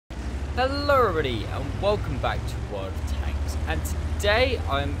Hello everybody and welcome back to World of Tanks, and today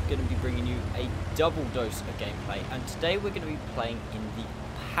I'm going to be bringing you a double dose of gameplay, and today we're going to be playing in the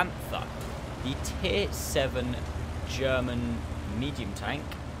Panther, the tier 7 German medium tank,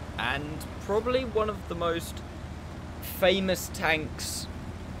 and probably one of the most famous tanks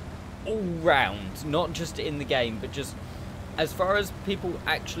all round, not just in the game, but just as far as people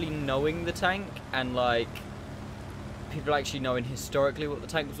actually knowing the tank and like people actually knowing historically what the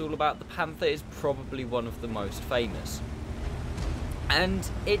tank was all about. The Panther is probably one of the most famous, and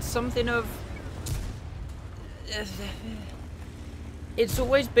it's something of it's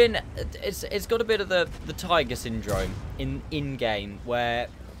always been it's got a bit of the tiger syndrome in game, where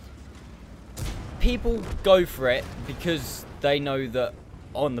people go for it because they know that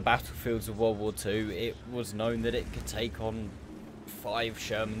on the battlefields of World War II it was known that it could take on 5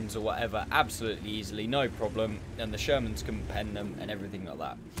 Shermans or whatever absolutely easily, no problem, and the Shermans can pen them and everything like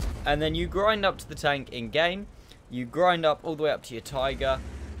that. And then you grind up to the tank in game, you grind up all the way up to your Tiger,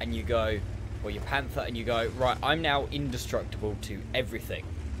 and you go, or your Panther, and you go, right, I'm now indestructible to everything.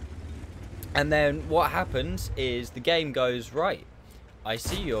 And then what happens is the game goes, right, I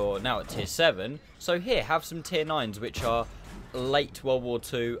see you're now at tier 7, so here, have some tier 9s, which are late World War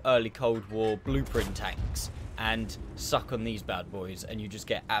II, early Cold War blueprint tanks, and suck on these bad boys, and you just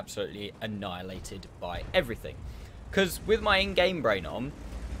get absolutely annihilated by everything. Because with my in-game brain on,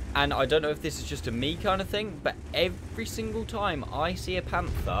 and I don't know if this is just a me kind of thing, but every single time I see a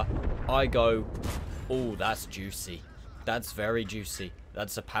Panther, I go, oh, that's juicy. That's very juicy.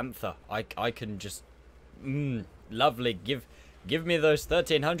 That's a Panther. I can just, lovely. Give me those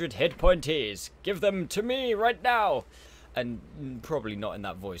 1300 hit pointies. Give them to me right now. And probably not in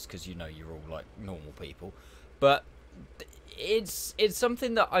that voice, because you know you're all like normal people. But it's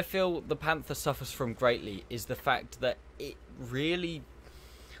something that I feel the Panther suffers from greatly, is the fact that it really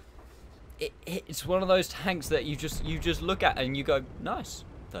it's one of those tanks that you just look at and you go, nice,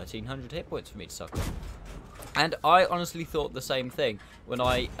 1300 hit points for me to suck on. And I honestly thought the same thing when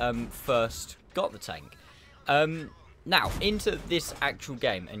I first got the tank. Now into this actual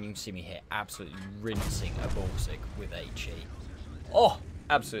game, and you can see me here absolutely rinsing a Baltic with HE. Oh,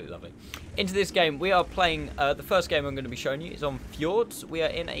 absolutely lovely. Into this game, we are playing, the first game I'm going to be showing you is on Fjords. We are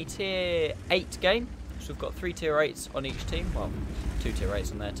in a tier 8 game, so we've got 3 tier 8s on each team. Well, 2 tier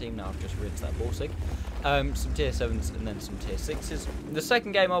 8s on their team, now I've just rinsed that Baltic. Some tier 7s and then some tier 6s. The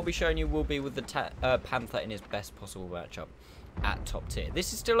second game I'll be showing you will be with the Panther in his best possible matchup at top tier.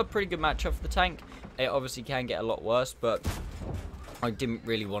 This is still a pretty good matchup for the tank. It obviously can get a lot worse, but I didn't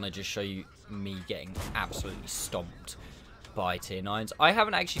really want to just show you me getting absolutely stomped by tier 9s. I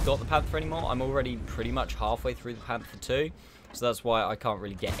haven't actually got the Panther anymore. I'm already pretty much halfway through the Panther 2, so that's why I can't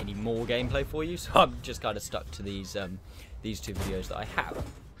really get any more gameplay for you. So I'm just kind of stuck to these 2 videos that I have.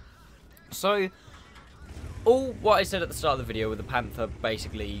 So all what I said at the start of the video with the Panther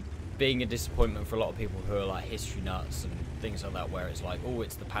basically being a disappointment for a lot of people who are like history nuts and things like that, where it's like, oh,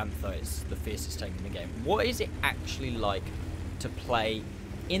 it's the Panther, it's the fiercest tank in the game. What is it actually like to play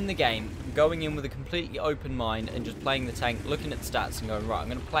in the game, going in with a completely open mind and just playing the tank, looking at the stats and going, right, I'm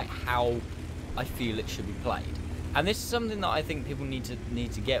going to play it how I feel it should be played? And this is something that I think people need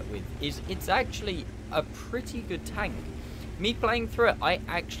to get with, is it's actually a pretty good tank. Me playing through it, I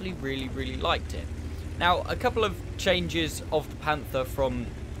actually really liked it. Now, a couple of changes of the Panther from,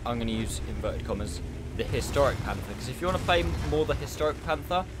 I'm going to use inverted commas, the historic Panther, because if you want to play more the historic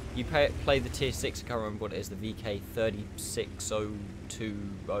Panther, you play the tier 6, I can't remember what it is, the VK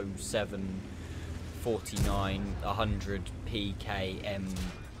 360207 49 100 PKMV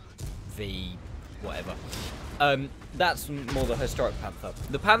whatever. That's more the historic Panther.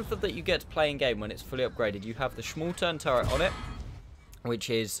 The Panther that you get to play in game when it's fully upgraded, you have the small turn turret on it, which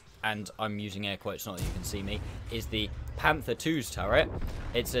is, and I'm using air quotes, not that you can see me, is the Panther 2's turret.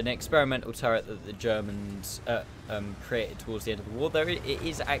 It's an experimental turret that the Germans created towards the end of the war. There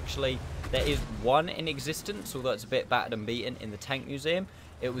is one in existence, although it's a bit battered and beaten, in the Tank Museum.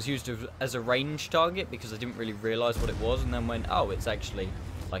 It was used as a range target because I didn't really realise what it was, and then went, oh, it's actually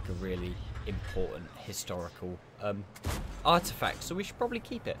like a really important historical artifact, so we should probably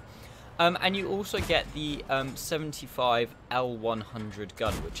keep it. And you also get the 75 L100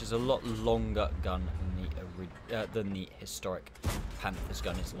 gun, which is a lot longer gun than the historic Panther's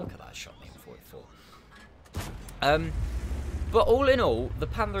gun is. Look at that, shot me in 44. But all in all, the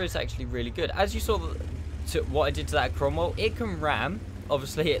Panther is actually really good. As you saw what I did to that Cromwell, it can ram.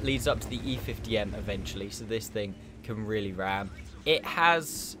 Obviously, it leads up to the E50M eventually, so this thing can really ram. It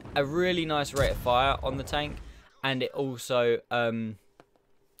has a really nice rate of fire on the tank, and it also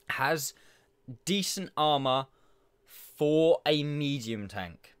has decent armor for a medium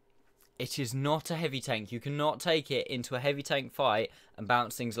tank. it is not a heavy tank. You cannot take it into a heavy tank fight and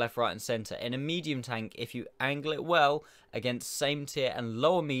bounce things left, right, and centre. In a medium tank, if you angle it well against same tier and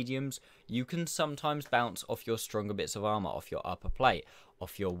lower mediums, you can sometimes bounce off your stronger bits of armour, off your upper plate,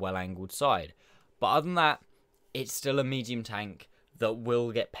 off your well-angled side. But other than that, it's still a medium tank that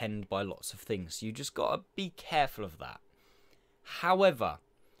will get penned by lots of things. You just got to be careful of that. However,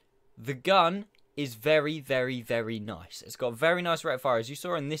 the gun is very, very, very nice. It's got very nice rate of fire. As you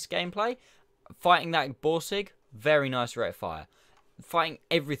saw in this gameplay, fighting that Borsig, very nice rate of fire. Fighting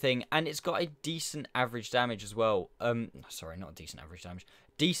everything, and it's got a decent average damage as well. Sorry, not a decent average damage.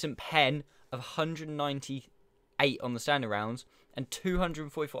 Decent pen of 198 on the standard rounds and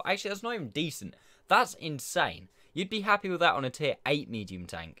 244. Actually, that's not even decent. That's insane. You'd be happy with that on a tier 8 medium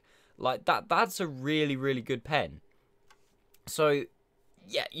tank. Like, that's a really, really good pen. So,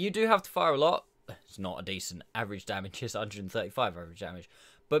 yeah, you do have to fire a lot. It's not a decent average damage. It's 135 average damage.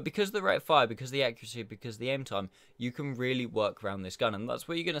 But because of the rate of fire, because of the accuracy, because of the aim time, you can really work around this gun. And that's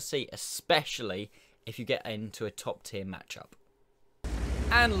what you're going to see, especially if you get into a top tier matchup.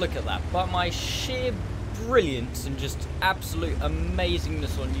 And look at that. By my sheer brilliance and just absolute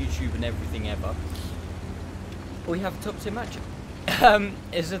amazingness on YouTube and everything ever, we have a top tier matchup.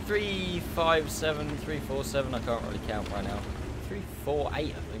 It's a 3-5-7, 3-4-7. I can't really count right now. 3-4-8, I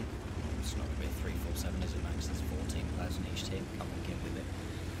think. It's not going to be a 3-4-7, is it, Max? There's 14 players in each team. Come on, get with it.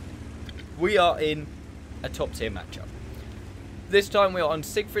 We are in a top tier matchup. This time we are on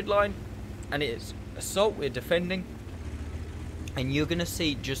Siegfried line, and it is assault. We're defending, and you're going to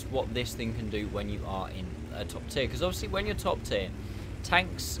see just what this thing can do when you are in a top tier. Because obviously, when you're top tier,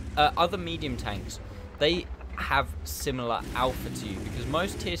 tanks, other medium tanks, they have similar alpha to you, because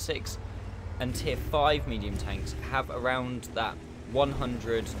most tier 6 and tier 5 medium tanks have around that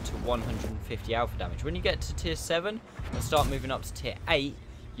 100 to 150 alpha damage. When you get to tier 7 and start moving up to tier 8,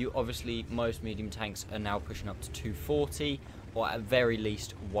 you obviously, most medium tanks are now pushing up to 240 or at very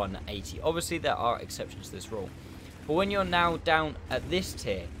least 180. Obviously there are exceptions to this rule, but when you're now down at this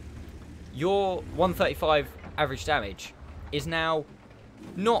tier, your 135 average damage is now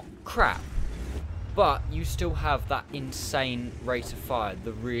not crap, but you still have that insane rate of fire,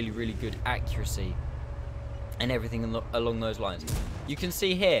 the really, really good accuracy, and everything along those lines. You can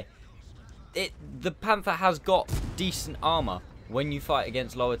see here, the Panther has got decent armor when you fight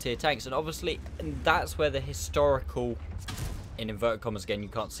against lower tier tanks, and obviously that's where the historical, in inverted commas again, you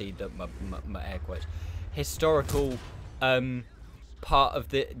can't see my air quotes, historical part of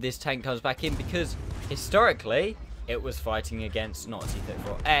this tank comes back in, because historically it was fighting against not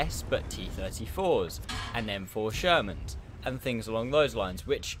T-34S, but T-34s, and M4 Shermans, and things along those lines,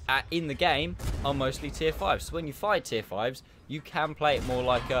 which in the game are mostly tier 5s. So when you fight tier 5s, you can play it more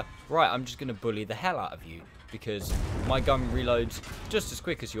like a, right, I'm just going to bully the hell out of you, because my gun reloads just as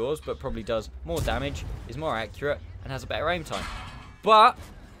quick as yours, but probably does more damage, is more accurate, and has a better aim time. But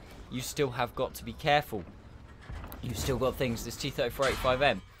you still have got to be careful. You've still got things, this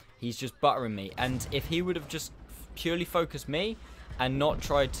T-34-85M, he's just buttering me, and if he would have just purely focused me and not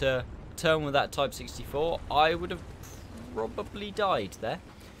tried to turn with that Type 64, I would have probably died there.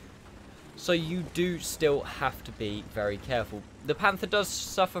 So you do still have to be very careful. The Panther does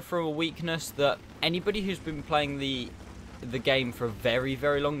suffer from a weakness that anybody who's been playing the game for a very,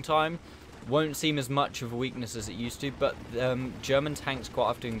 very long time won't seem as much of a weakness as it used to, but German tanks quite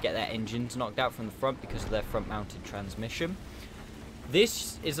often get their engines knocked out from the front because of their front-mounted transmission.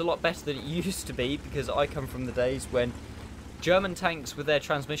 This is a lot better than it used to be, because I come from the days when German tanks with their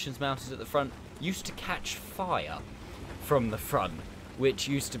transmissions mounted at the front used to catch fire from the front, which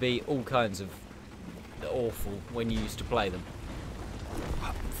used to be all kinds of awful when you used to play them.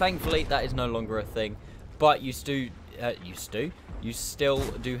 Thankfully, that is no longer a thing, but you still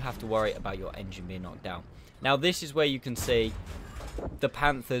do have to worry about your engine being knocked down. Now, this is where you can see the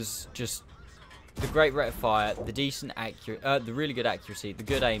Panthers just the great rate of fire, the decent the really good accuracy, the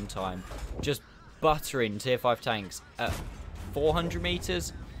good aim time, just buttering tier 5 tanks at 400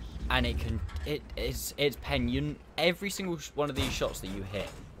 meters, and it's pen. Every single one of these shots that you hit,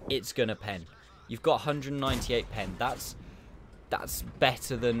 it's gonna pen. You've got 198 pen. That's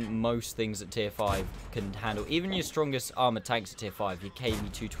better than most things that tier 5 can handle. Even your strongest armored tanks at tier 5, your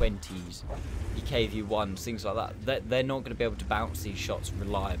KV-220s, your KV-1s, things like that, they're not going to be able to bounce these shots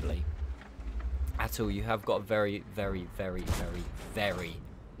reliably at all. You have got a very, very, very, very, very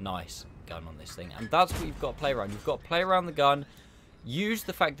nice gun on this thing, and that's what you've got to play around. You've got to play around the gun, use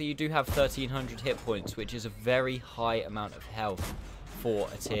the fact that you do have 1300 hit points, which is a very high amount of health for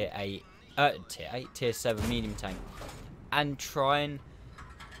a tier 7 medium tank, and try and,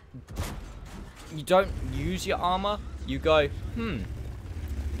 you don't use your armor, you go,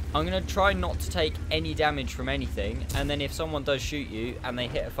 I'm going to try not to take any damage from anything, and then if someone does shoot you and they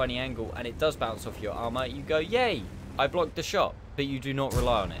hit a funny angle and it does bounce off your armor, you go, yay, I blocked the shot, but you do not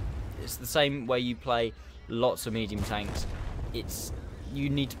rely on it. It's the same way you play lots of medium tanks. You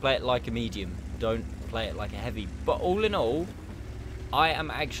need to play it like a medium, don't play it like a heavy. But all in all, I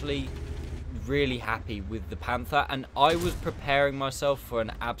am actually really happy with the Panther, and I was preparing myself for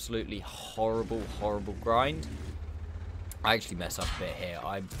an absolutely horrible grind. I actually mess up a bit here.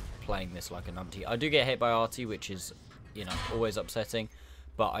 I'm playing this like a numpty. I do get hit by RT, which is, you know, always upsetting,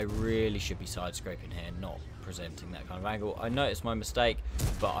 but I really should be side scraping here, not presenting that kind of angle. I noticed my mistake,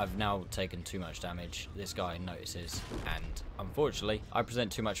 but I've now taken too much damage. This guy notices, and unfortunately I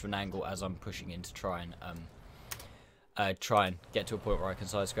present too much of an angle as I'm pushing in to try and get to a point where I can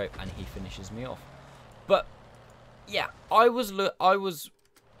side scrape, and he finishes me off. But yeah, I was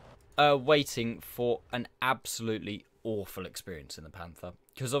waiting for an absolutely awful experience in the Panther,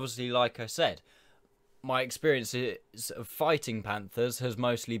 because obviously, like I said, my experience of fighting Panthers has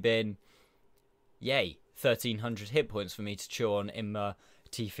mostly been, yay, 1300 hit points for me to chew on in my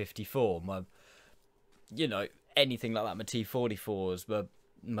T54, my, you know, anything like that, my T44s,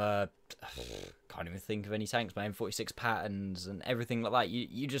 my can't even think of any tanks, my M46 patterns and everything like that.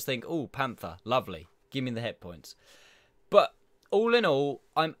 You just think, oh, Panther, lovely, give me the hit points. But all in all,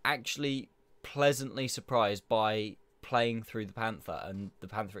 I'm actually pleasantly surprised by playing through the Panther and the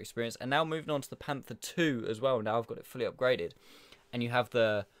Panther experience, and now moving on to the Panther 2 as well. Now I've got it fully upgraded, and you have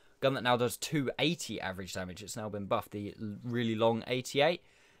the gun that now does 280 average damage. It's now been buffed, the really long 88.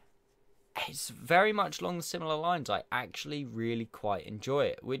 It's very much along the similar lines. I actually really quite enjoy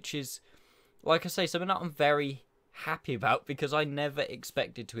it, which is, like I say, something that I'm very happy about, because I never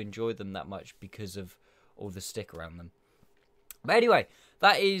expected to enjoy them that much because of all the stick around them. But anyway,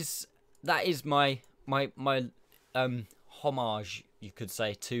 that is my homage, you could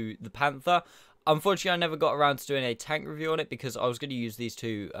say, to the Panther. Unfortunately, I never got around to doing a tank review on it, because I was going to use these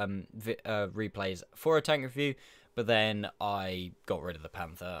two replays for a tank review, but then I got rid of the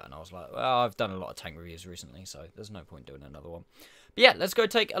Panther, and I was like, well, I've done a lot of tank reviews recently, so there's no point doing another one. But yeah, let's go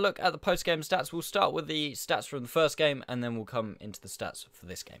take a look at the post-game stats. We'll start with the stats from the first game, and then we'll come into the stats for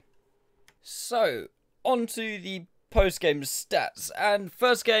this game. So, on to the post-game stats, and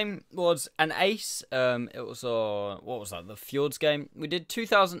first game was an ace. It was what was that, the Fjords game. We did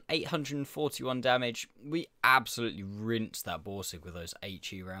 2,841 damage. We absolutely rinsed that Borsig with those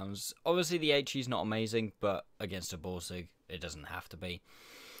HE rounds. Obviously the HE is not amazing, but against a Borsig it doesn't have to be.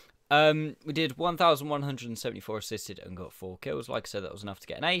 We did 1,174 assisted and got 4 kills. Like I said, that was enough to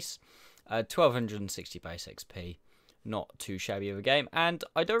get an ace. 1,260 base XP. Not too shabby of a game, and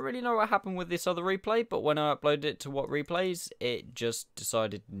I don't really know what happened with this other replay, but when I uploaded it to What Replays, it just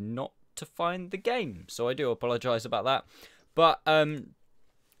decided not to find the game, so I do apologise about that. But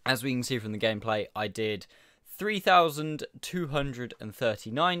as we can see from the gameplay, I did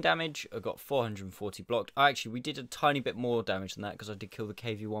 3,239 damage. I got 440 blocked. We did a tiny bit more damage than that, because I did kill the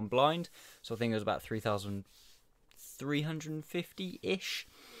KV1 blind, so I think it was about 3,350-ish.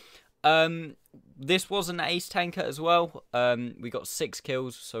 This was an ace tanker as well. We got 6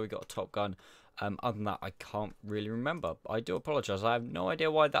 kills, so we got a top gun. Other than that, I can't really remember. I do apologise. I have no idea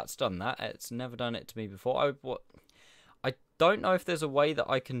why that's done that. It's never done it to me before. I don't know if there's a way that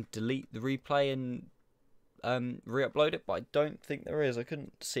I can delete the replay and re-upload it, but I don't think there is. I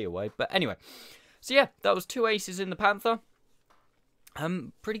couldn't see a way. But anyway, so yeah, that was 2 aces in the Panther.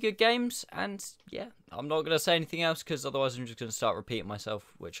 Pretty good games, and yeah, I'm not going to say anything else, because otherwise I'm just going to start repeating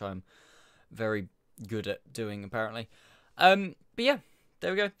myself, which I'm very good at doing, apparently. But yeah,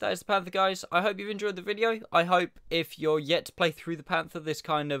 there we go. That is the Panther, guys. I hope you've enjoyed the video. I hope if you're yet to play through the Panther, this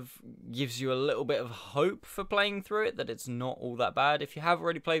kind of gives you a little bit of hope for playing through it, that it's not all that bad. If you have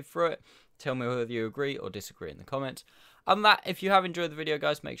already played through it, tell me whether you agree or disagree in the comments. Other than that, if you have enjoyed the video,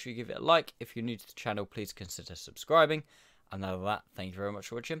 guys, make sure you give it a like. If you're new to the channel, please consider subscribing. And other than that, thank you very much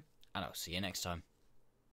for watching, and I'll see you next time.